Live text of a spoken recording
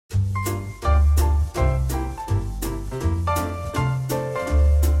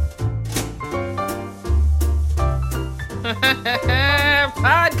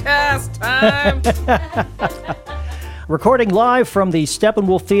time. Recording live from the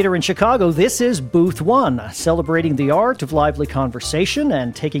Steppenwolf Theatre in Chicago, this is Booth 1, celebrating the art of lively conversation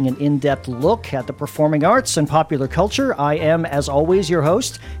and taking an in-depth look at the performing arts and popular culture. I am, as always, your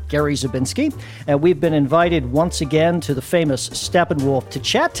host, Gary Zabinski, and we've been invited once again to the famous Steppenwolf to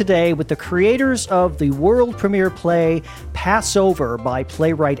chat today with the creators of the world premiere play Passover by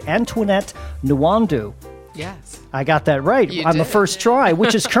Playwright Antoinette Nwandu. Yes. I got that right on the first try,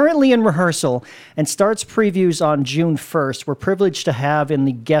 which is currently in rehearsal and starts previews on June 1st. We're privileged to have in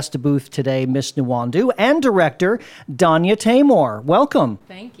the guest booth today Miss Nwandu and director Danya Taymor. Welcome.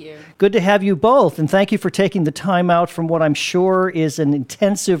 Thank you. Good to have you both, and thank you for taking the time out from what I'm sure is an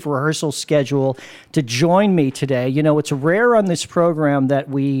intensive rehearsal schedule to join me today. You know, it's rare on this program that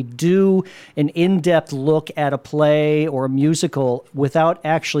we do an in-depth look at a play or a musical without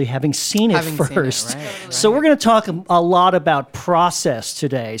actually having seen it first. Right. So we're going to talk a lot about process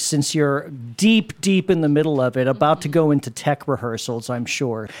today, since you're deep in the middle of it, about to go into tech rehearsals, I'm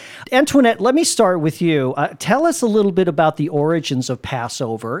sure. Antoinette, let me start with you. Tell us a little bit about the origins of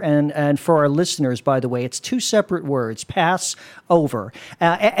Passover, and for our listeners, by the way, it's two separate words, pass over,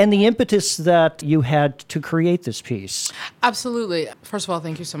 and the impetus that you had to create this piece. Absolutely. First of all,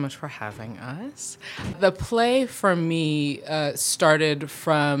 thank you so much for having us. The play for me started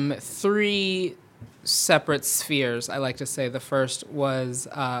from three separate spheres, I like to say. The first was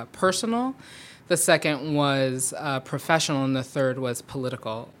personal, the second was professional, and the third was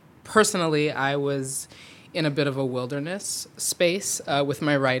political. Personally, I was in a bit of a wilderness space with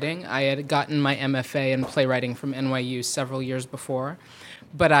my writing. I had gotten my MFA in playwriting from NYU several years before,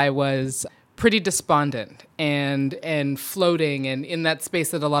 but I was pretty despondent and floating, and in that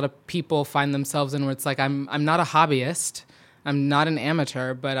space that a lot of people find themselves in, where it's like, I'm not a hobbyist, I'm not an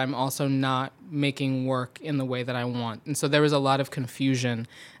amateur, but I'm also not making work in the way that I want. And so there was a lot of confusion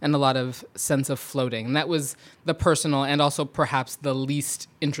and a lot of sense of floating. And that was the personal and also perhaps the least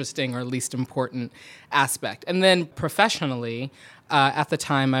interesting or least important aspect. And then professionally, at the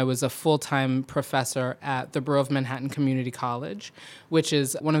time, I was a full-time professor at the Borough of Manhattan Community College, which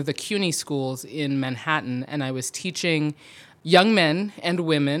is one of the CUNY schools in Manhattan. And I was teaching young men and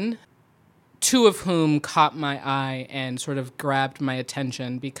women, two of whom caught my eye and sort of grabbed my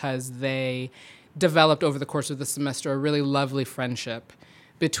attention because they developed over the course of the semester a really lovely friendship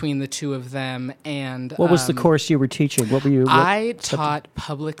between the two of them. And what was the course you were teaching? I taught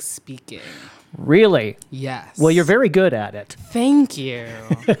public speaking. Really? Yes. Well, you're very good at it. Thank you.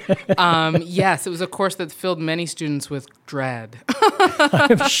 Yes, it was a course that filled many students with dread.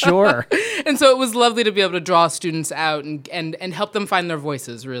 I'm sure. And so it was lovely to be able to draw students out and help them find their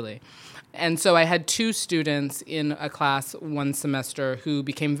voices, really. And so I had two students in a class one semester who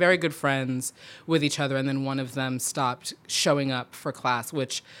became very good friends with each other, and then one of them stopped showing up for class,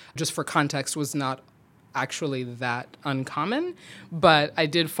 which, just for context, was not actually that uncommon. But I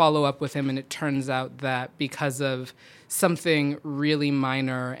did follow up with him, and it turns out that because of something really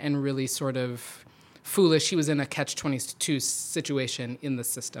minor and really sort of foolish, he was in a catch-22 situation in the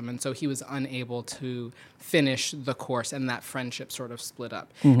system, and so he was unable to finish the course, and that friendship sort of split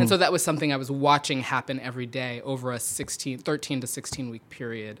up. Mm-hmm. And so that was something I was watching happen every day over a 13 to 16-week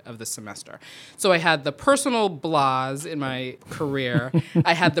period of the semester. So I had the personal blahs in my career.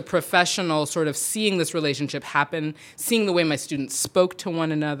 I had the professional sort of seeing this relationship happen, seeing the way my students spoke to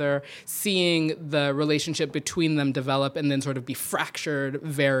one another, seeing the relationship between them develop and then sort of be fractured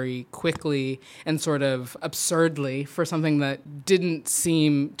very quickly and sort of absurdly for something that didn't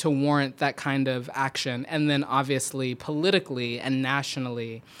seem to warrant that kind of action. And then obviously politically and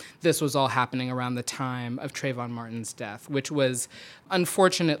nationally, this was all happening around the time of Trayvon Martin's death, which was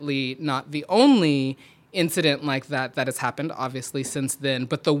unfortunately not the only incident like that has happened, obviously, since then,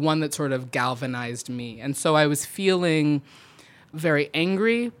 but the one that sort of galvanized me. And so I was feeling very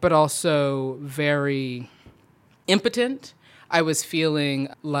angry, but also very impotent. I was feeling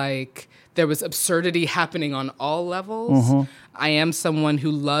like there was absurdity happening on all levels. Mm-hmm. I am someone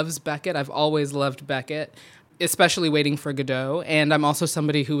who loves Beckett. I've always loved Beckett, especially Waiting for Godot. And I'm also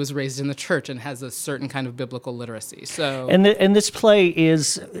somebody who was raised in the church and has a certain kind of biblical literacy. So, and this play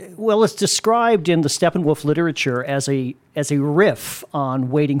is, well, it's described in the Steppenwolf literature as a riff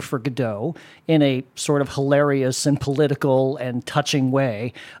on Waiting for Godot in a sort of hilarious and political and touching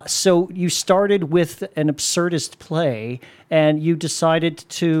way. So you started with an absurdist play, and you decided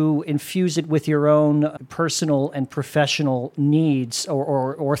to infuse it with your own personal and professional needs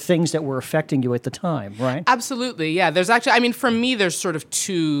or things that were affecting you at the time, right? Absolutely, yeah. There's actually, I mean, for me, there's sort of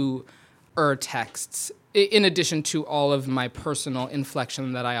two texts in addition to all of my personal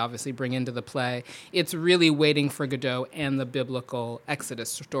inflection that I obviously bring into the play, it's really Waiting for Godot and the biblical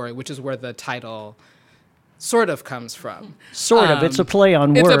Exodus story, which is where the title sort of comes from. Sort of. It's a play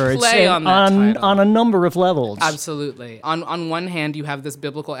on words. It's a play on that title. On a number of levels. Absolutely. On one hand, you have this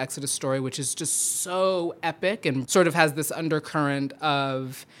biblical Exodus story, which is just so epic and sort of has this undercurrent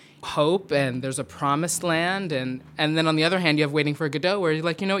of hope, and there's a promised land, and then on the other hand you have Waiting for Godot, where you're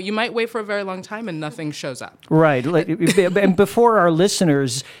like, you might wait for a very long time and nothing shows up. Right. And before our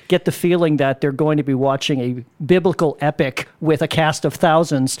listeners get the feeling that they're going to be watching a biblical epic with a cast of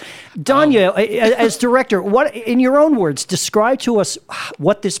thousands, Danya, as director, what, in your own words, describe to us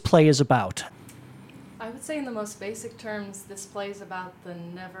what this play is about. I would say in the most basic terms, this play is about the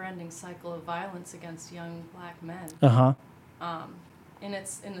never-ending cycle of violence against young black men. In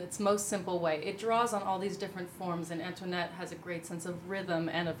its most simple way. It draws on all these different forms, and Antoinette has a great sense of rhythm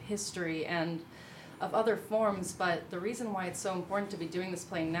and of history and of other forms, but the reason why it's so important to be doing this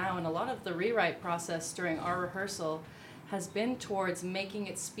play now, and a lot of the rewrite process during our rehearsal has been towards making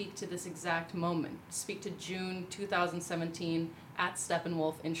it speak to this exact moment, speak to June 2017 at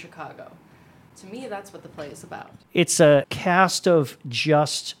Steppenwolf in Chicago. To me, that's what the play is about. It's a cast of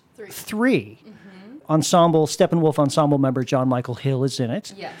just three. Ensemble, Steppenwolf ensemble member Jon Michael Hill is in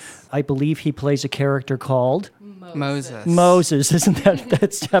it. Yes. I believe he plays a character called Moses. Isn't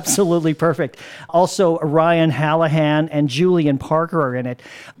that's absolutely perfect. Also, Ryan Hallahan and Julian Parker are in it.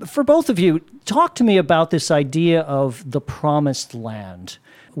 For both of you, talk to me about this idea of the promised land,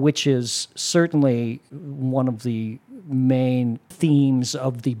 which is certainly one of the main themes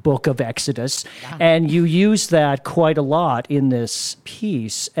of the book of Exodus. Yeah. And you use that quite a lot in this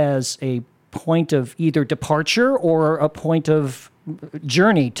piece as a point of either departure or a point of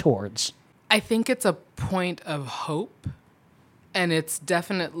journey towards? I think it's a point of hope, and it's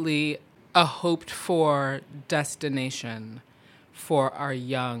definitely a hoped-for destination for our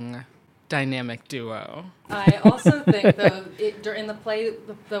young, dynamic duo. I also think, in the play,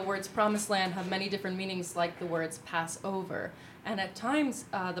 the words promised land have many different meanings, like the words pass over. And at times,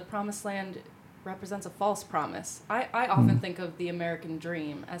 the promised land represents a false promise. I often think of the American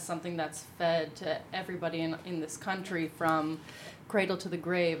dream as something that's fed to everybody in this country from cradle to the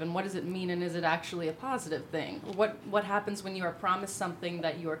grave. And what does it mean, and is it actually a positive thing? What happens when you are promised something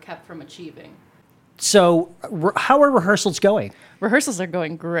that you are kept from achieving? So how are rehearsals going? Rehearsals are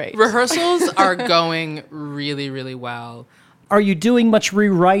going great. Rehearsals are going really, really well. Are you doing much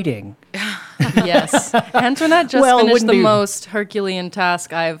rewriting? Yes. Antoinette just finished the most Herculean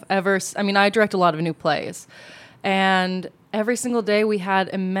task I've ever... I direct a lot of new plays. And every single day we had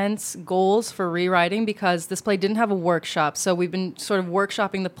immense goals for rewriting because this play didn't have a workshop. So we've been sort of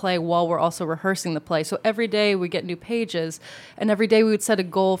workshopping the play while we're also rehearsing the play. So every day we get new pages, and every day we would set a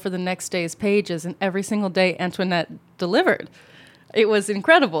goal for the next day's pages, and every single day Antoinette delivered. It was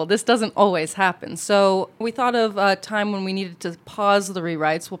incredible. This doesn't always happen. So we thought of a time when we needed to pause the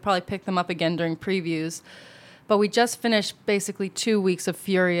rewrites. We'll probably pick them up again during previews. But we just finished basically 2 weeks of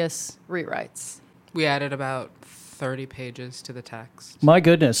furious rewrites. We added about 30 pages to the text. My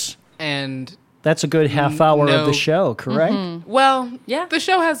goodness. And that's a good half hour of the show, correct? Mm-hmm. Well, yeah. The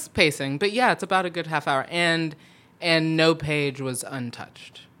show has pacing, but yeah, it's about a good half hour. And no page was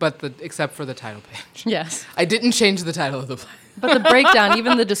untouched, except for the title page. Yes. I didn't change the title of the play. But the breakdown,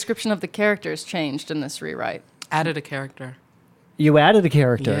 even the description of the characters changed in this rewrite. Added a character. You added a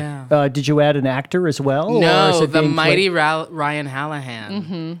character? Yeah. Did you add an actor as well? No, the mighty Ryan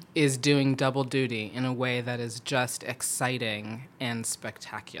Hallahan is doing double duty in a way that is just exciting and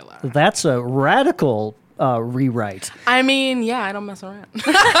spectacular. That's a radical rewrite. I don't mess around.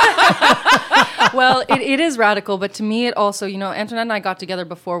 Well, it is radical, but to me it also, Antoinette and I got together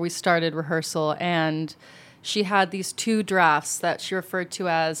before we started rehearsal, and she had these two drafts that she referred to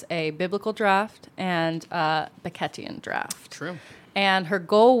as a biblical draft and a Beckettian draft. True. And her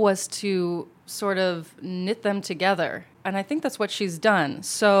goal was to sort of knit them together. And I think that's what she's done.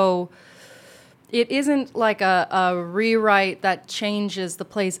 So it isn't like a rewrite that changes the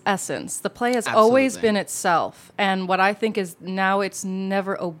play's essence. The play has always been itself. And what I think is now it's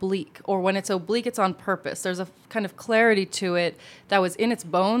never oblique. Or when it's oblique, it's on purpose. There's a kind of clarity to it that was in its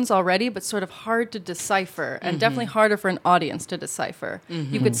bones already, but sort of hard to decipher, and definitely harder for an audience to decipher.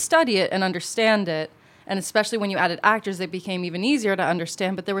 You could study it and understand it, and especially when you added actors, it became even easier to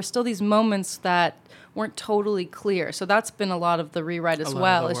understand, but there were still these moments that weren't totally clear. So that's been a lot of the rewrite as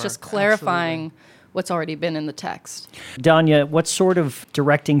well. It's just clarifying what's already been in the text. Danya, what sort of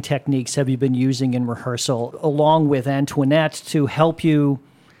directing techniques have you been using in rehearsal, along with Antoinette, to help you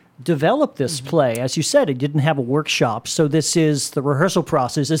develop this play? As you said, it didn't have a workshop, so the rehearsal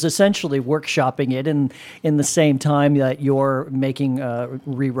process is essentially workshopping it in the same time that you're making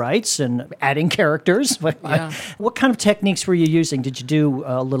rewrites and adding characters. Yeah. What kind of techniques were you using? Did you do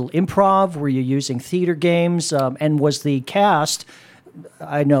a little improv? Were you using theater games? And was the cast...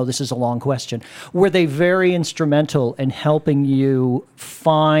 I know this is a long question. Were they very instrumental in helping you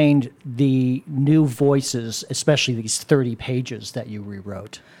find the new voices, especially these 30 pages that you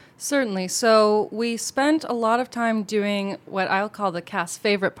rewrote? Certainly. So we spent a lot of time doing what I'll call the cast's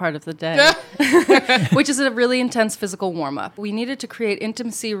favorite part of the day, which is a really intense physical warm-up. We needed to create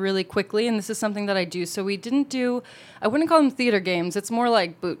intimacy really quickly, and this is something that I do. So we didn't do, I wouldn't call them theater games. It's more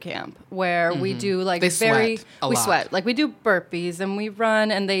like boot camp, where we do like we sweat. Like we do burpees and we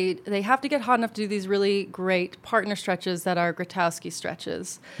run, and they have to get hot enough to do these really great partner stretches that are Grotowski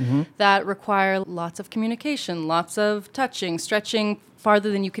stretches that require lots of communication, lots of touching, stretching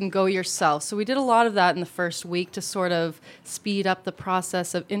farther than you can go yourself. So we did a lot of that in the first week to sort of speed up the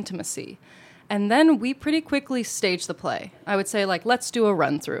process of intimacy. And then we pretty quickly staged the play. I would say, like, let's do a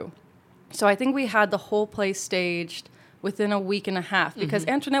run-through. So I think we had the whole play staged within a week and a half, because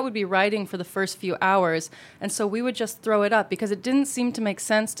Antoinette would be writing for the first few hours, and so we would just throw it up, because it didn't seem to make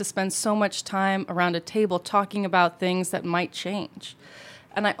sense to spend so much time around a table talking about things that might change.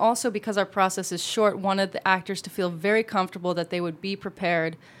 And I also, because our process is short, wanted the actors to feel very comfortable that they would be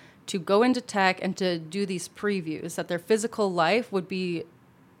prepared to go into tech and to do these previews, that their physical life would be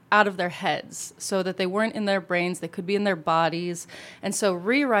out of their heads, so that they weren't in their brains, they could be in their bodies. And so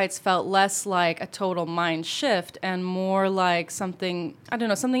rewrites felt less like a total mind shift and more like something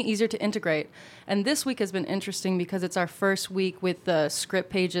easier to integrate. And this week has been interesting because it's our first week with the script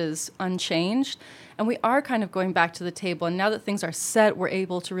pages unchanged. And we are kind of going back to the table. And now that things are set, we're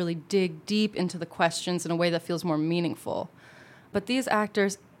able to really dig deep into the questions in a way that feels more meaningful. But these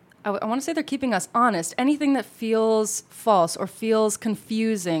actors, I want to say they're keeping us honest. Anything that feels false or feels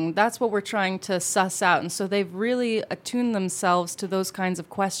confusing, that's what we're trying to suss out. And so they've really attuned themselves to those kinds of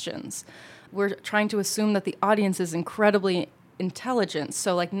questions. We're trying to assume that the audience is incredibly intelligent.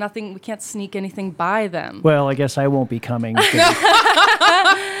 So like nothing, we can't sneak anything by them. Well, I guess I won't be coming.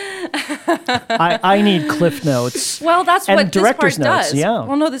 I need cliff notes. Well, that's and what director's this part notes, does. yeah.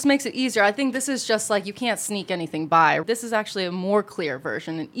 Well, no, this makes it easier. I think this is just like you can't sneak anything by. This is actually a more clear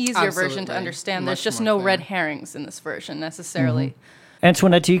version, an easier version to understand. There's just no red herrings in this version necessarily.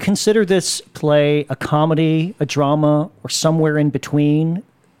 Antoinette, do you consider this play a comedy, a drama, or somewhere in between?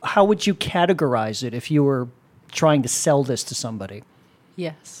 How would you categorize it if you were trying to sell this to somebody?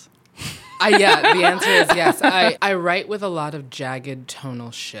 Yes. Yeah, the answer is yes. I write with a lot of jagged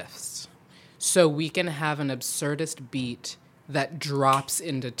tonal shifts. So we can have an absurdist beat that drops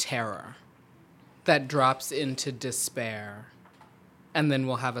into terror, that drops into despair, and then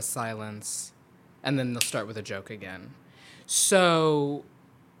we'll have a silence, and then they'll start with a joke again. So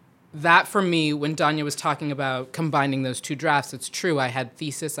that, for me, when Danya was talking about combining those two drafts, it's true. I had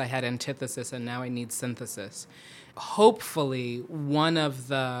thesis, I had antithesis, and now I need synthesis. Hopefully, one of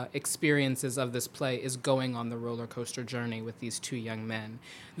the experiences of this play is going on the roller coaster journey with these two young men.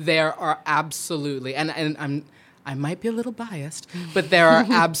 There are absolutely, and I might be a little biased, but there are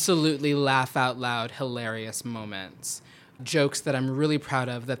absolutely laugh out loud, hilarious moments. Jokes that I'm really proud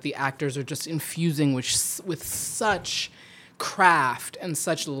of, that the actors are just infusing with such craft and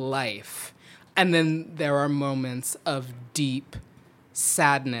such life. And then there are moments of deep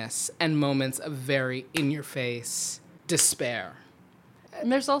sadness and moments of very in-your-face despair. And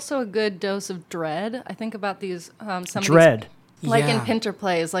there's also a good dose of dread. I think about these some dread. Of these, like in Pinter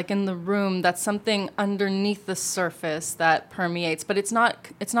plays, like in The Room, that's something underneath the surface that permeates, but it's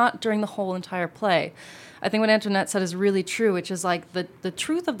not during the whole entire play. I think what Antoinette said is really true, which is like the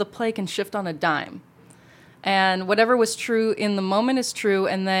truth of the play can shift on a dime. And whatever was true in the moment is true,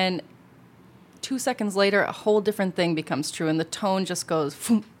 and then 2 seconds later, a whole different thing becomes true, and the tone just goes,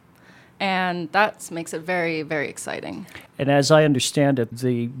 phoom, and that makes it very, very exciting. And as I understand it,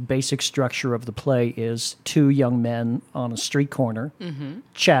 the basic structure of the play is two young men on a street corner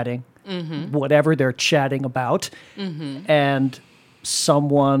chatting, whatever they're chatting about, and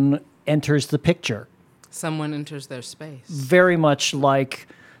someone enters the picture. Someone enters their space. Very much like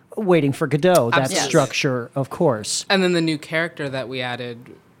Waiting for Godot, that Absolutely. structure, of course. And then the new character that we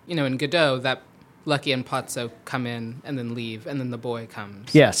added, in Godot, that Lucky and Pozzo come in and then leave, and then the boy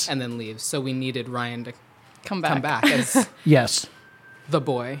comes. Yes. And then leaves. So we needed Ryan to Come come back. back as Yes. the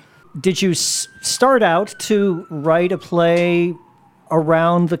boy. Did you start out to write a play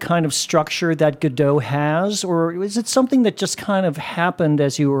around the kind of structure that Godot has, or is it something that just kind of happened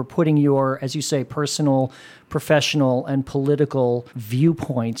as you were putting your, as you say, personal, professional, and political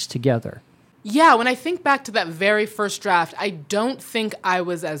viewpoints together? Yeah, when I think back to that very first draft, I don't think I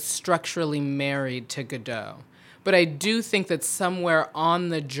was as structurally married to Godot. But I do think that somewhere on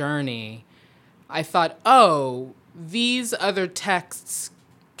the journey, I thought, oh, these other texts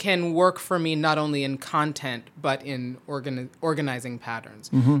can work for me not only in content, but in organizing patterns.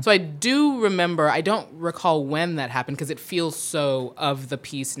 Mm-hmm. So I do remember, I don't recall when that happened because it feels so of the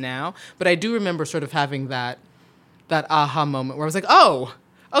piece now, but I do remember sort of having that aha moment where I was like, oh,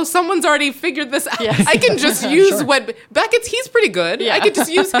 someone's already figured this out. Yes. I can just use what Beckett's, he's pretty good. Yeah. I could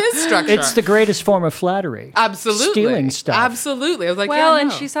just use his structure. It's the greatest form of flattery. Absolutely. Stealing stuff. Absolutely. I was like, well, yeah, and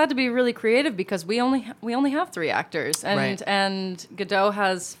she's had to be really creative because we only have 3 actors and Godot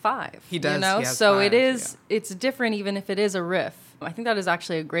has 5. He does. You know? He has so 5, it is it's different even if it is a riff. I think that is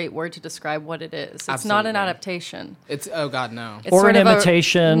actually a great word to describe what it is. It's Absolutely. Not an adaptation. It's, oh God, no. It's or an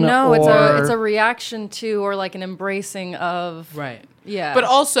imitation. It's a reaction to or like an embracing of. Right. Yeah. But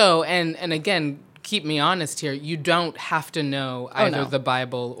also, and again, keep me honest here, you don't have to know either the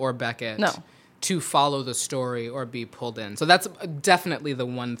Bible or Beckett to follow the story or be pulled in. So that's definitely the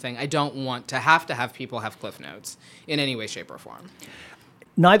one thing. I don't want to have people have cliff notes in any way, shape, or form.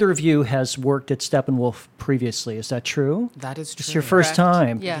 Neither of you has worked at Steppenwolf previously. Is that true? That is true. It's your first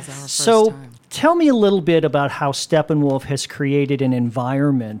time. Yes. It is our first So time. Tell me a little bit about how Steppenwolf has created an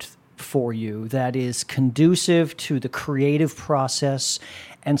environment for you that is conducive to the creative process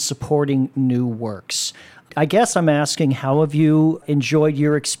and supporting new works. I guess I'm asking, how have you enjoyed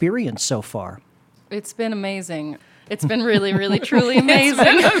your experience so far? It's been amazing. It's been really, really, truly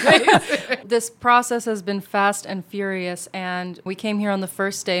amazing. This process has been fast and furious, and we came here on the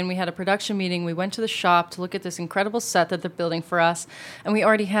first day, and we had a production meeting. We went to the shop to look at this incredible set that they're building for us, and we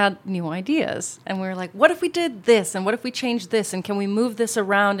already had new ideas. And we were like, what if we did this, and what if we changed this, and can we move this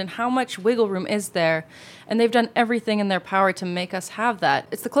around, and how much wiggle room is there? And they've done everything in their power to make us have that.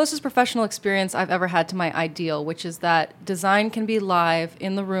 It's the closest professional experience I've ever had to my ideal, which is that design can be live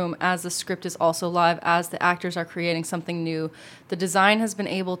in the room as the script is also live, as the actors are creating something new. The design has been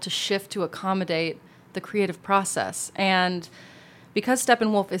able to shift to accommodate the creative process. And because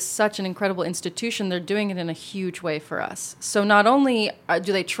Steppenwolf is such an incredible institution, they're doing it in a huge way for us. So not only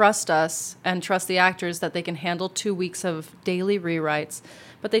do they trust us and trust the actors that they can handle 2 weeks of daily rewrites,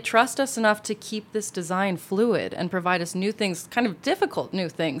 but they trust us enough to keep this design fluid and provide us new things, kind of difficult new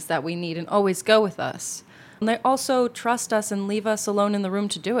things that we need and always go with us. And they also trust us and leave us alone in the room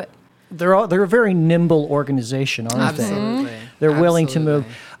to do it. They're a very nimble organization, aren't they? Absolutely. They're willing to move.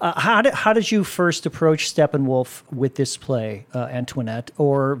 How did you first approach Steppenwolf with this play, Antoinette,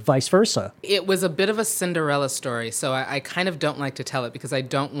 or vice versa? It was a bit of a Cinderella story, so I kind of don't like to tell it because I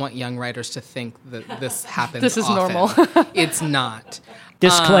don't want young writers to think that this happens This is often. normal. It's not.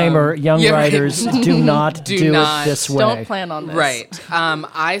 Disclaimer, young writers do not do it this way. Don't plan on this. Right.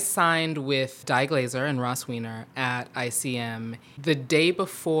 I signed with Di Glazer and Ross Wiener at ICM the day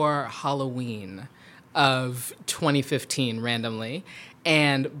before Halloween of 2015, randomly.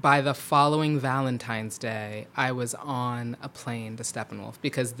 And by the following Valentine's Day, I was on a plane to Steppenwolf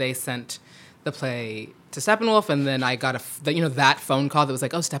because they sent the play to Steppenwolf, and then I got that phone call that was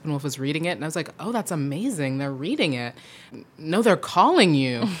like, oh, Steppenwolf was reading it, and I was like, oh, that's amazing, they're reading it. No, they're calling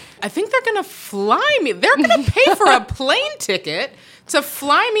you. I think they're gonna fly me. They're gonna pay for a plane ticket to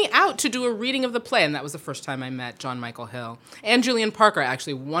fly me out to do a reading of the play, and that was the first time I met Jon Michael Hill and Julian Parker.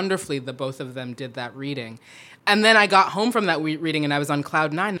 Actually, wonderfully, the both of them did that reading. And then I got home from that reading and I was on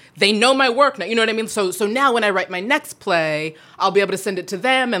cloud 9. They know my work now, you know what I mean? So now when I write my next play, I'll be able to send it to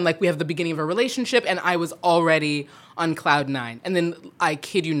them and we have the beginning of a relationship, and I was already on cloud 9. And then, I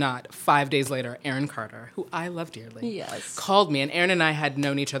kid you not, 5 days later, Aaron Carter, who I love dearly, called me. And Aaron and I had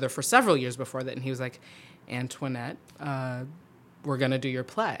known each other for several years before that. And he was like, Antoinette, we're going to do your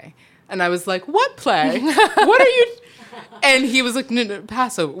play. And I was like, what play? What are you... And he was like, no,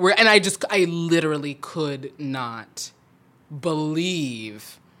 Paso. And I literally could not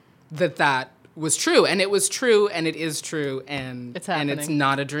believe that was true. And it was true, and it is true, and it's happening. And it's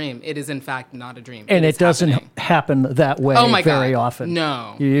not a dream. It is, in fact, not a dream. And it doesn't happen that way very often.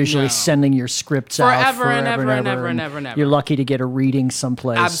 No. You're usually sending your scripts out forever and ever. You're lucky to get a reading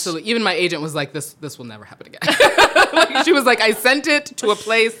someplace. Absolutely. Even my agent was like, this will never happen again. She was like, I sent it to a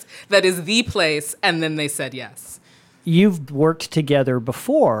place that is the place, and then they said yes. You've worked together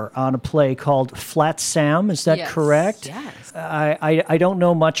before on a play called Flat Sam, is that correct? Yes. I don't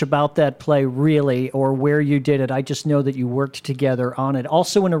know much about that play really, or where you did it. I just know that you worked together on it.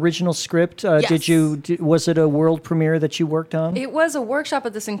 Also an original script. Yes. Was it a world premiere that you worked on? It was a workshop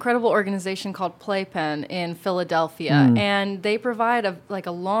at this incredible organization called Playpen in Philadelphia, and they provide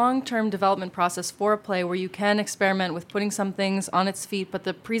a long-term development process for a play where you can experiment with putting some things on its feet, but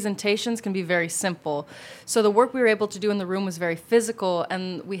the presentations can be very simple. So the work we were able to do in the room was very physical,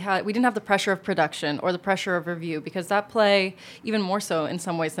 and we didn't have the pressure of production or the pressure of review, because that play, even more so in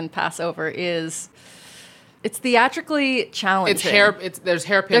some ways than Passover, it's theatrically challenging. There's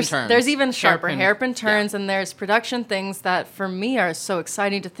hairpin turns. There's even sharper hairpin turns, yeah. and there's production things that for me are so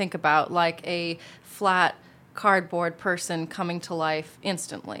exciting to think about, like a flat cardboard person coming to life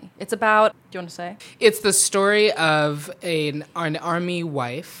instantly. It's about, do you want to say? It's the story of an army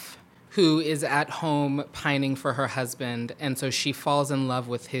wife who is at home pining for her husband, and so she falls in love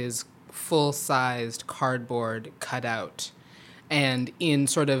with his full-sized cardboard cutout. And in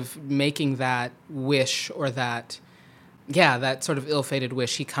sort of making that wish, or that sort of ill-fated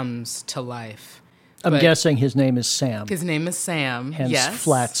wish, he comes to life. I'm guessing his name is Sam. His name is Sam. Hence yes.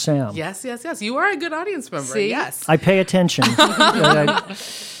 Flat Sam. Yes. You are a good audience member. See? Yes. I pay attention.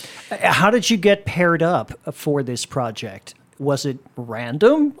 How did you get paired up for this project? Was it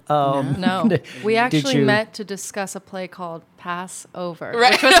random? No. We actually met to discuss a play called Passover,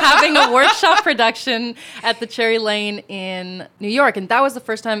 which was having a workshop production at the Cherry Lane in New York. And that was the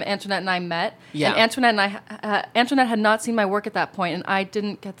first time Antoinette and I met. Yeah. And Antoinette had not seen my work at that point, and I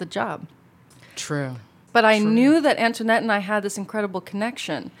didn't get the job. True. But I knew that Antoinette and I had this incredible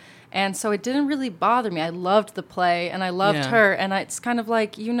connection. And so it didn't really bother me. I loved the play, and I loved her. And it's kind of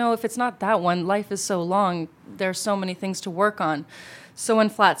like, if it's not that one, life is so long. There's so many things to work on. So when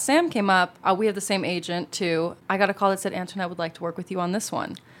Flat Sam came up, we have the same agent, too. I got a call that said, Antoinette would like to work with you on this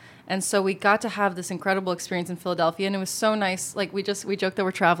one. And so we got to have this incredible experience in Philadelphia, and it was so nice. Like, we joke that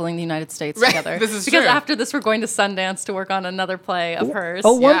we're traveling the United States together. This is because true. after this, we're going to Sundance to work on another play of hers.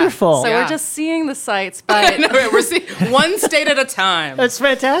 Oh, wonderful. So we're just seeing the sights, but we're seeing one state at a time. That's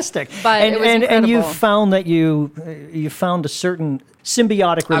fantastic. But it was incredible. And you found that you found a certain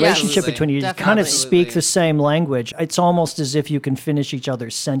symbiotic relationship between you. You kind of speak the same language. It's almost as if you can finish each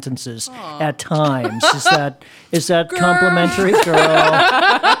other's sentences at times. Is that complimentary,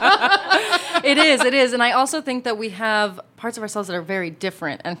 girl? It is. And I also think that we have parts of ourselves that are very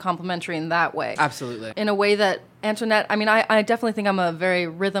different and complementary in that way. Absolutely. In a way that Antoinette, I definitely think I'm a very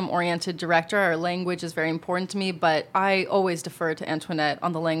rhythm-oriented director. Our language is very important to me, but I always defer to Antoinette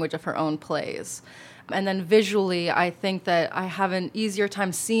on the language of her own plays. And then visually, I think that I have an easier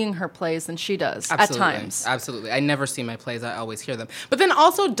time seeing her plays than she does at times. Absolutely. I never see my plays. I always hear them. But then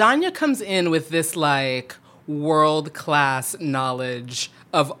also, Danya comes in with this, world-class knowledge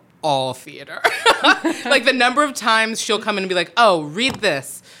of all theater. The number of times she'll come in and be like, oh, read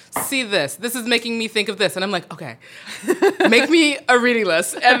this, see this. This is making me think of this. And I'm like, okay, make me a reading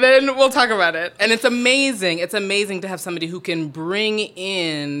list, and then we'll talk about it. And it's amazing. It's amazing to have somebody who can bring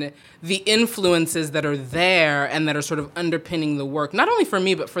in the influences that are there and that are sort of underpinning the work, not only for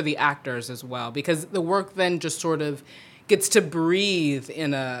me, but for the actors as well, because the work then just sort of gets to breathe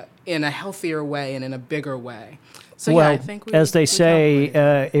in a healthier way and in a bigger way. So, well, I think as they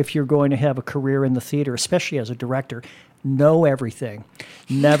say, if you're going to have a career in the theater, especially as a director, know everything.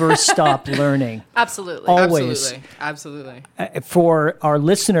 Never stop learning. Absolutely. Always. Absolutely. For our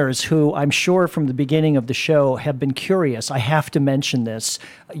listeners who I'm sure from the beginning of the show have been curious, I have to mention this.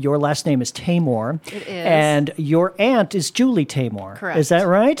 Your last name is Taymor. It is. And your aunt is Julie Taymor. Correct. Is that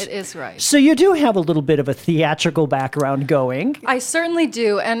right? It is right. So you do have a little bit of a theatrical background going. I certainly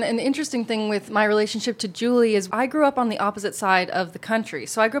do. And an interesting thing with my relationship to Julie is I grew up on the opposite side of the country.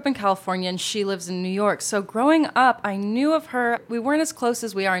 So I grew up in California, and she lives in New York. So growing up, I knew of her. We weren't as close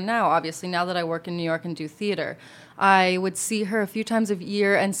as we are now, obviously, now that I work in New York and do theater. I would see her a few times a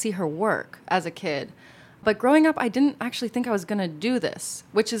year and see her work as a kid. But growing up, I didn't actually think I was going to do this,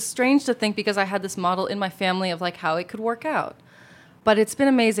 which is strange to think because I had this model in my family of how it could work out. But it's been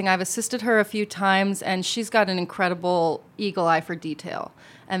amazing. I've assisted her a few times, and she's got an incredible eagle eye for detail.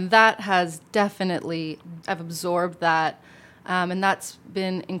 And that has definitely, I've absorbed that, and that's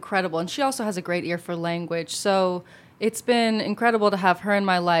been incredible. And she also has a great ear for language. So it's been incredible to have her in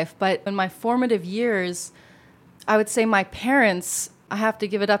my life. But in my formative years, I would say my parents, I have to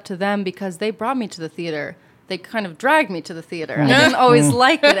give it up to them because they brought me to the theater. They kind of dragged me to the theater. I didn't always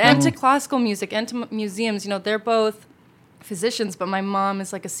like it. And to classical music and to museums, they're both physicians, but my mom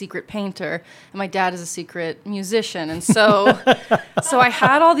is like a secret painter and my dad is a secret musician. And so I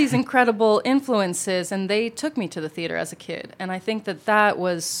had all these incredible influences, and they took me to the theater as a kid. And I think that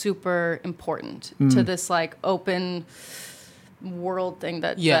was super important to this open world thing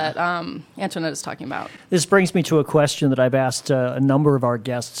that Antoinette is talking about. This brings me to a question that I've asked a number of our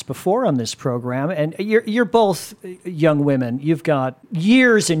guests before on this program, and you're both young women. You've got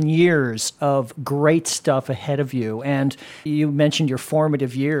years and years of great stuff ahead of you, and you mentioned your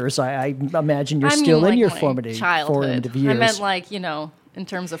formative years. I imagine you're still in your formative years. I meant in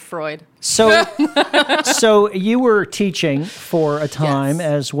terms of Freud. So you were teaching for a time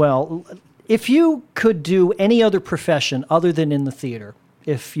as well. If you could do any other profession other than in the theater,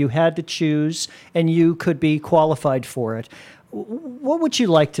 if you had to choose and you could be qualified for it, what would you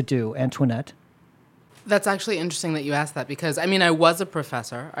like to do, Antoinette? That's actually interesting that you asked that because, I was a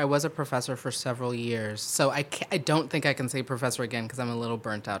professor. I was a professor for several years. So I don't think I can say professor again because I'm a little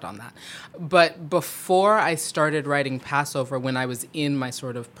burnt out on that. But before I started writing Passover, when I was in my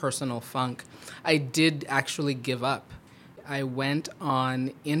sort of personal funk, I did actually give up. I went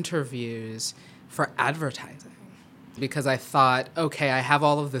on interviews for advertising because I thought, okay, I have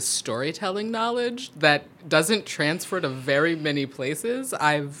all of this storytelling knowledge that doesn't transfer to very many places.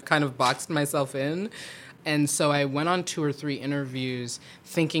 I've kind of boxed myself in. And so I went on 2 or 3 interviews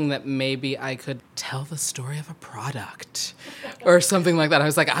thinking that maybe I could tell the story of a product or something like that. I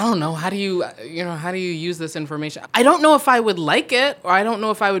was like, I don't know, how do you use this information? I don't know if I would like it or I don't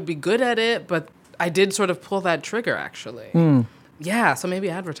know if I would be good at it, but I did sort of pull that trigger, actually. Yeah, so maybe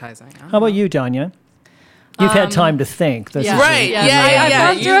advertising. How about you, Danya? You've had time to think. Right. I've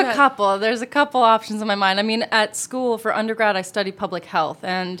gone through a couple. There's a couple options in my mind. At school for undergrad, I studied public health,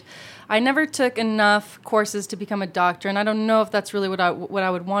 and I never took enough courses to become a doctor, and I don't know if that's really what I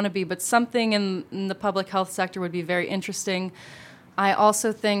would want to be, but something in the public health sector would be very interesting. I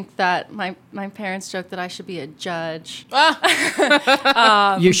also think that my parents joke that I should be a judge.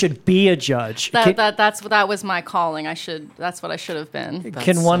 You should be a judge. That was my calling. That's what I should have been.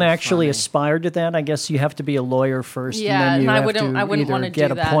 Can one actually aspire to that? I guess you have to be a lawyer first, and then you I have wouldn't to either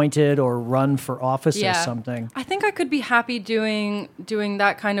get appointed or run for office or something. I think I could be happy doing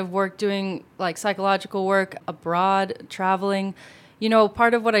that kind of work, doing like psychological work abroad, traveling.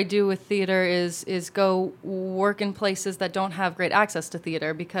 Part of what I do with theater is go work in places that don't have great access to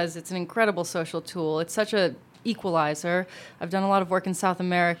theater because it's an incredible social tool. It's such a equalizer. I've done a lot of work in South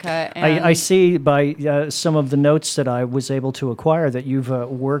America. And I see by some of the notes that I was able to acquire that you've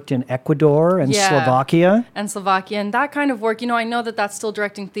worked in Ecuador and Slovakia. And that kind of work, I know that that's still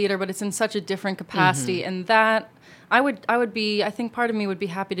directing theater, but it's in such a different capacity. And that... I think part of me would be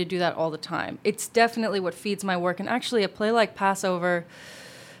happy to do that all the time. It's definitely what feeds my work. And actually, a play like Passover,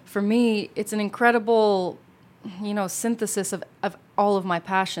 for me, it's an incredible, synthesis of all of my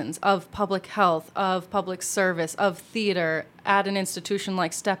passions, of public health, of public service, of theater, at an institution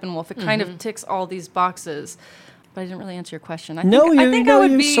like Steppenwolf. It kind of ticks all these boxes. But I didn't really answer your question. I think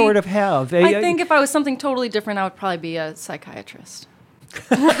you sort of have. I think if I was something totally different, I would probably be a psychiatrist.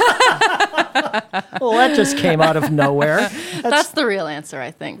 Well, that just came out of nowhere. That's the real answer,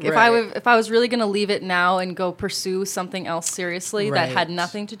 I think. Right. If I was really going to leave it now and go pursue something else seriously that had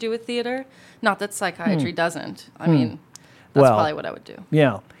nothing to do with theater, not that psychiatry doesn't. That's probably what I would do.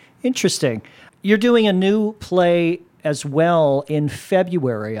 Yeah. Interesting. You're doing a new play as well in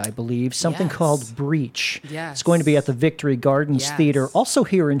February, I believe, something called Breach. Yes. It's going to be at the Victory Gardens Theater, also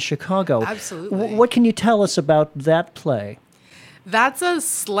here in Chicago. Absolutely. What can you tell us about that play? That's a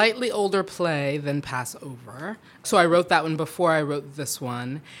slightly older play than Passover. So I wrote that one before I wrote this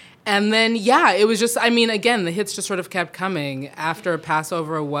one. And then, it was just, again, the hits just sort of kept coming. After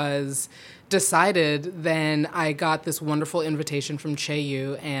Passover was decided, then I got this wonderful invitation from Che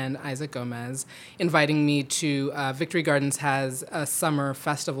Yu and Isaac Gomez inviting me to Victory Gardens has a summer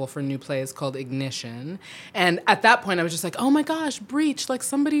festival for new plays called Ignition. And at that point, I was just like, oh my gosh, Breach, like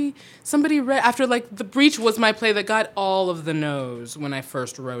somebody read, after like the Breach was my play that got all of the no's when I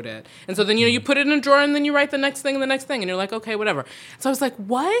first wrote it. And so then, you put it in a drawer and then you write the next thing and the next thing and you're like, okay, whatever. So I was like,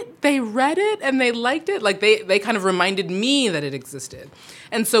 what? They read it and they liked it? Like they kind of reminded me that it existed.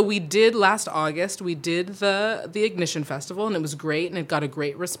 And so we did last August, we did the Ignition Festival, and it was great, and it got a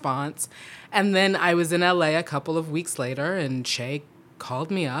great response. And then I was in LA a couple of weeks later, and Che called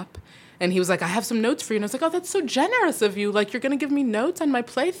me up, and he was like, I have some notes for you. And I was like, oh, that's so generous of you. Like, you're going to give me notes on my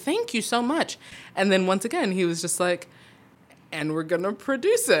play? Thank you so much. And then once again, he was just like, and we're going to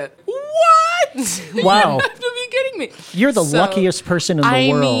produce it. What? Wow. You have to be kidding me. You're the luckiest person in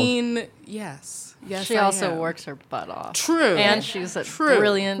the world. Yes. Yes, she also works her butt off. True. And she's a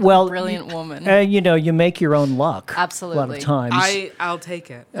brilliant woman. You make your own luck. Absolutely. A lot of times. I'll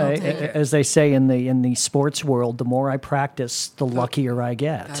take it. As they say in the sports world, the more I practice, the luckier I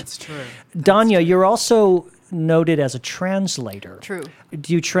get. That's true. Danya, you're also noted as a translator. True.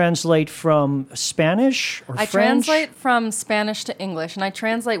 Do you translate from Spanish or I French? translate from Spanish to English, and I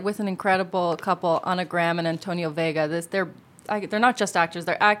translate with an incredible couple, Ana Graham and Antonio Vega. They're not just actors,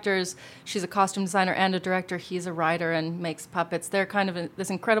 they're actors. She's a costume designer and a director. He's a writer and makes puppets. They're kind of this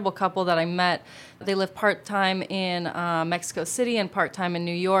incredible couple that I met. They live part-time in Mexico City and part-time in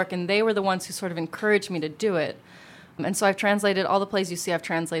New York, and they were the ones who sort of encouraged me to do it. And so I've translated all the plays you see, I've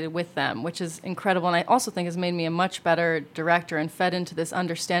translated with them, which is incredible. And I also think has made me a much better director and fed into this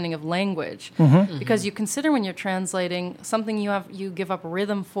understanding of language. Because you consider when you're translating something you give up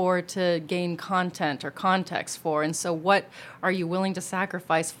rhythm for to gain content or context for. And so what are you willing to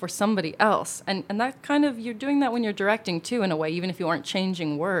sacrifice for somebody else? And that kind of, you're doing that when you're directing too, in a way, even if you aren't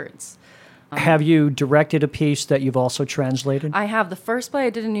changing words. Have you directed a piece that you've also translated? I have. The first play I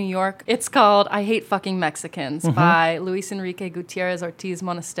did in New York, it's called I Hate Fucking Mexicans by Luis Enrique Gutierrez Ortiz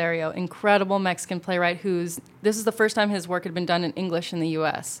Monasterio. Incredible Mexican playwright this is the first time his work had been done in English in the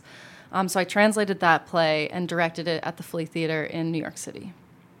U.S. So I translated that play and directed it at the Flea Theatre in New York City.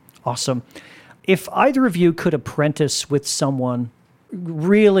 Awesome. If either of you could apprentice with someone,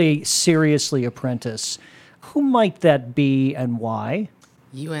 really seriously apprentice, who might that be and why?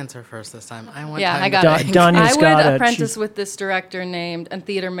 You answer first this time. I want Yeah, time I to got think. it. Danya's got I would it. apprentice with this director and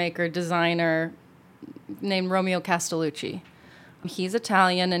theater maker, designer named Romeo Castellucci. He's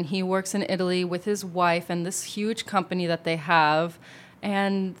Italian, and he works in Italy with his wife and this huge company that they have,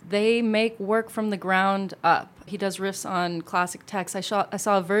 and they make work from the ground up. He does riffs on classic texts. I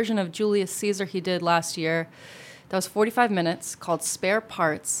saw a version of Julius Caesar he did last year that was 45 minutes called Spare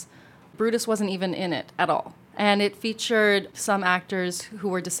Parts. Brutus wasn't even in it at all. And it featured some actors who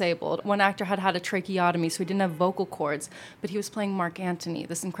were disabled. One actor had a tracheotomy, so he didn't have vocal cords, but he was playing Mark Antony,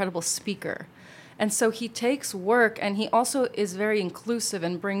 this incredible speaker. And so he takes work, and he also is very inclusive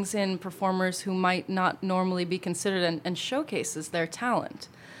and brings in performers who might not normally be considered and showcases their talent.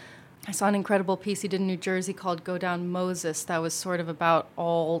 I saw an incredible piece he did in New Jersey called Go Down Moses that was sort of about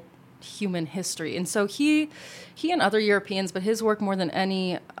all human history. And so he and other Europeans, but his work more than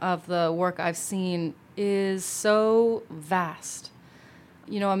any of the work I've seen is so vast.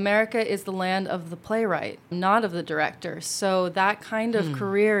 You know, America is the land of the playwright, not of the director. So that kind of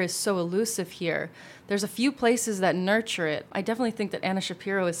career is so elusive here. There's a few places that nurture it. I definitely think that Anna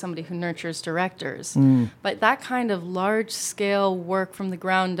Shapiro is somebody who nurtures directors. But that kind of large-scale work from the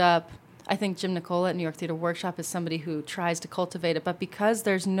ground up, I think Jim Nicola at New York Theatre Workshop is somebody who tries to cultivate it. But because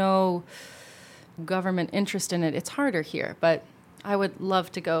there's no government interest in it, it's harder here. But I would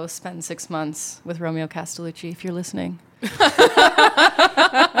love to go spend 6 months with Romeo Castellucci, if you're listening.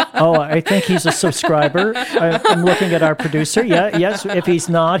 Oh, I think he's a subscriber. I'm looking at our producer. Yes, if he's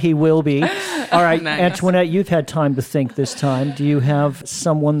not, he will be. All right, nice. Antoinette, you've had time to think this time. Do you have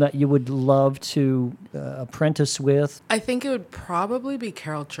someone that you would love to apprentice with? I think it would probably be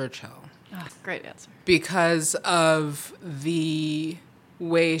Caryl Churchill. Oh, great answer. Because of the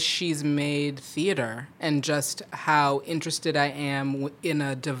way she's made theater and just how interested I am in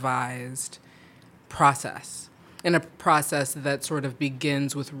a devised process. In a process that sort of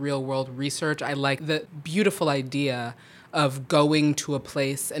begins with real-world research. I like the beautiful idea of going to a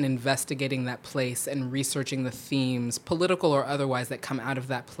place and investigating that place and researching the themes, political or otherwise, that come out of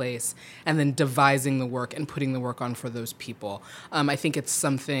that place, and then devising the work and putting the work on for those people. I think it's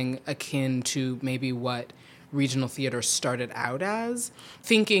something akin to maybe what regional theater started out as,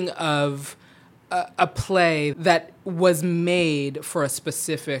 thinking of a play that was made for a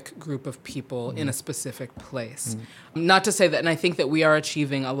specific group of people in a specific place. Not to say that, and I think that we are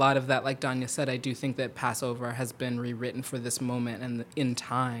achieving a lot of that, like Danya said. I do think that Passover has been rewritten for this moment and in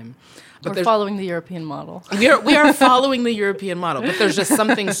time. But we're following the European model. We are following the European model, but there's just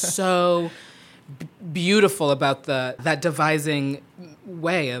something so beautiful about that devising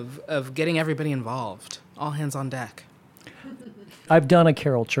way of getting everybody involved. All hands on deck. I've done a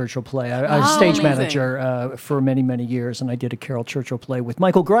Caryl Churchill play. I was stage amazing. manager for many, many years, and I did a Caryl Churchill play with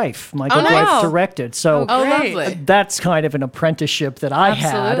Michael Greif. Greif directed. So lovely. That's kind of an apprenticeship that I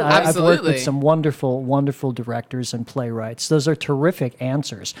had. I've worked with some wonderful, wonderful directors and playwrights. Those are terrific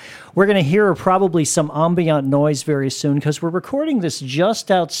answers. We're going to hear probably some ambient noise very soon because we're recording this just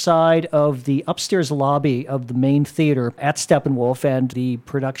outside of the upstairs lobby of the main theater at Steppenwolf and the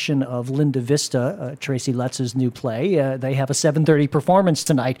production of Linda Vista, Tracy Letz's new play. They have a 7:30 performance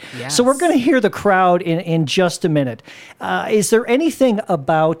tonight. Yes. So we're going to hear the crowd in just a minute. Is there anything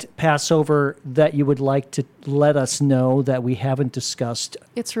about Passover that you would like to let us know that we haven't discussed?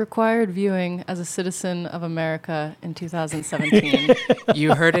 It's required viewing as a citizen of America in 2017.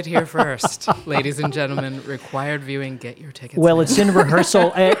 You heard it here first. Ladies and gentlemen, required viewing. Get your tickets. Well, it's in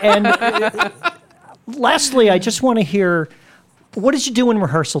rehearsal. And Lastly, I just want to hear, what did you do in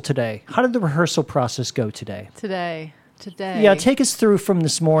rehearsal today? How did the rehearsal process go today? Today. Yeah, take us through from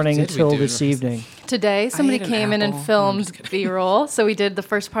this morning until this evening. Today, somebody came in and filmed B-roll. So we did the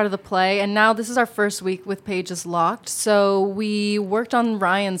first part of the play, and now this is our first week with pages locked. So we worked on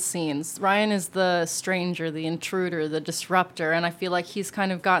Ryan's scenes. Ryan is the stranger, the intruder, the disruptor, and I feel like he's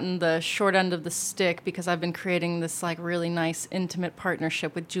kind of gotten the short end of the stick because I've been creating this like really nice, intimate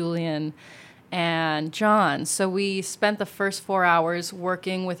partnership with Julian and Jon. So we spent the first 4 hours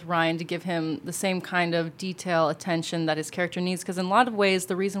working with Ryan to give him the same kind of detail, attention that his character needs, because in a lot of ways,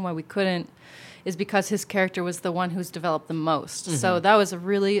 the reason why we couldn't is because his character was the one who's developed the most. Mm-hmm. So that was a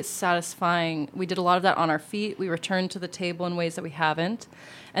really satisfying, we did a lot of that on our feet. We returned to the table in ways that we haven't.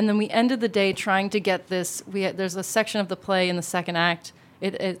 And then we ended the day trying to get this, there's a section of the play in the second act,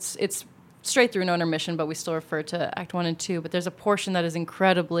 it's straight through, no intermission, but we still refer to Act 1 and 2, but there's a portion that is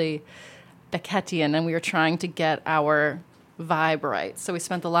incredibly Beckettian, and we were trying to get our vibe right. So we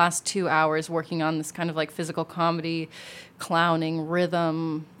spent the last 2 hours working on this kind of like physical comedy, clowning,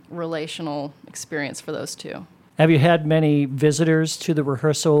 rhythm, relational experience for those two. Have you had many visitors to the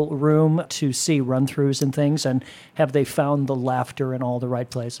rehearsal room to see run-throughs and things, and have they found the laughter in all the right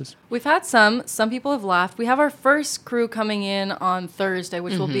places? We've had some. Some people have laughed. We have our first crew coming in on Thursday,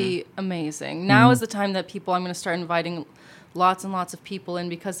 which will be amazing. Now is the time that I'm going to start inviting lots and lots of people in,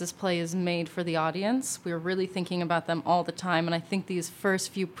 because this play is made for the audience. We're really thinking about them all the time, and I think these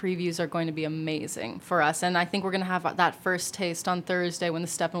first few previews are going to be amazing for us. And I think we're going to have that first taste on Thursday when the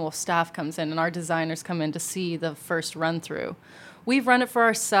Steppenwolf staff comes in and our designers come in to see the first run-through. We've run it for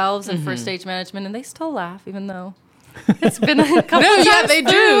ourselves and for stage management, and they still laugh, even though it's been a couple times. Yeah, they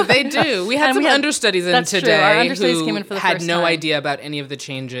do. They do. We had some understudies in today Our understudies who came in for the had first no time. idea about any of the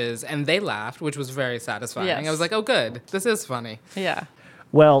changes, and they laughed, which was very satisfying. Yes. I was like, oh, good. This is funny. Yeah.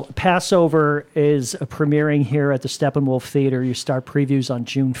 Well, Passover is premiering here at the Steppenwolf Theatre. You start previews on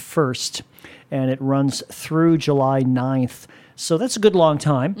June 1st, and it runs through July 9th. So that's a good long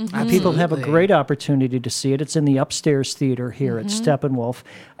time. People have a great opportunity to see it. It's in the upstairs theater here at Steppenwolf.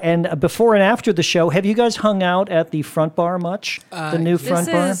 And before and after the show, have you guys hung out at the front bar much? The new front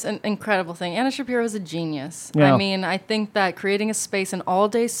bar? This is an incredible thing. Anna Shapiro is a genius. Yeah. I mean, I think that creating a space, an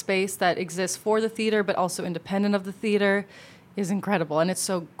all-day space that exists for the theater but also independent of the theater is incredible. And it's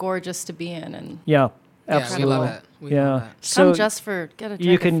so gorgeous to be in. And Yeah, Yeah, absolutely. we love it. We love it. So come just for get a drink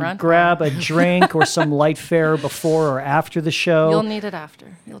you at can front grab a drink or some light fare before or after the show. You'll need it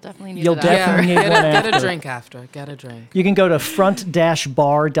after. You'll definitely need You'll it after. definitely need one Get after. a drink after. Get a drink. You can go to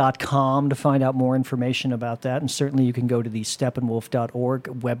front-bar.com to find out more information about that, and certainly you can go to the steppenwolf.org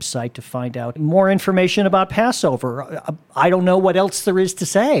website to find out more information about Passover. I don't know what else there is to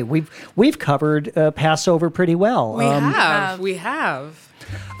say. We've covered Passover pretty well. We have.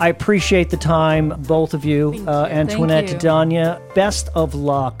 I appreciate the time, both of you. Antoinette, Thank you. Danya, best of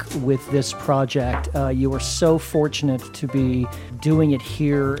luck with this project. You are so fortunate to be doing it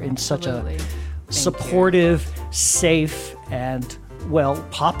here in such Absolutely. a Thank supportive, safe, and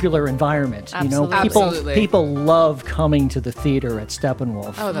popular environment. Absolutely. Absolutely. People love coming to the theater at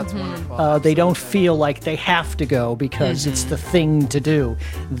Steppenwolf. Oh, that's wonderful. They don't feel like they have to go because it's the thing to do.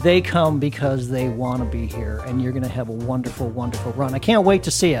 They come because they want to be here, and you're going to have a wonderful, wonderful run. I can't wait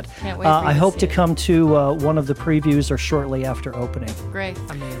to see it. Can't wait for you I to hope see to it. come to one of the previews or shortly after opening. Great.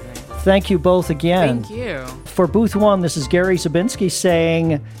 Amazing. Thank you both again. Thank you. For Booth 1, this is Gary Zabinski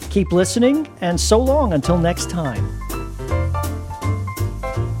saying, keep listening, and so long until next time.